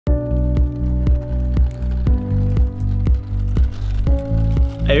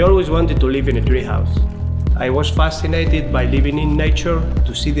I always wanted to live in a tree house. I was fascinated by living in nature,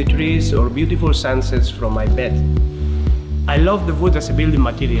 to see the trees or beautiful sunsets from my bed. I love the wood as a building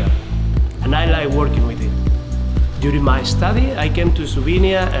material, and I like working with it. During my study, I came to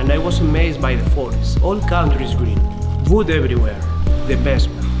Slovenia and I was amazed by the forest. All countries green, wood everywhere, the best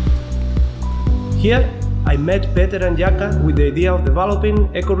one. Here, I met Peter and Jaka with the idea of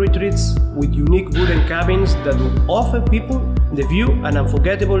developing eco-retreats with unique wooden cabins that would offer people the view and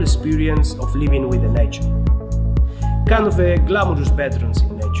unforgettable experience of living with the nature. Kind of a glamorous bedrooms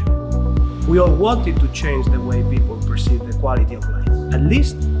in nature. We all wanted to change the way people perceive the quality of life, at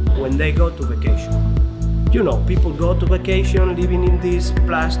least when they go to vacation. You know, people go to vacation living in these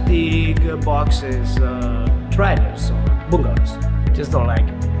plastic boxes, trailers or bungalows. Just don't like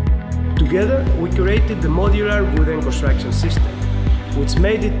it. Together, we created the modular wooden construction system, which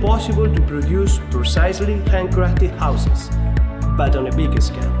made it possible to produce precisely handcrafted houses, but on a bigger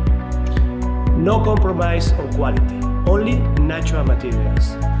scale. No compromise on quality, only natural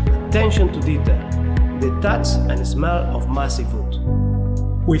materials, attention to detail, the touch and smell of massive wood.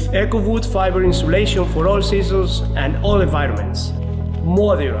 With eco-wood fiber insulation for all seasons and all environments.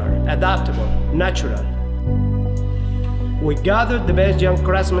 Modular, adaptable, natural. We gathered the best young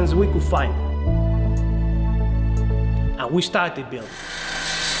craftsmen we could find. And we started building.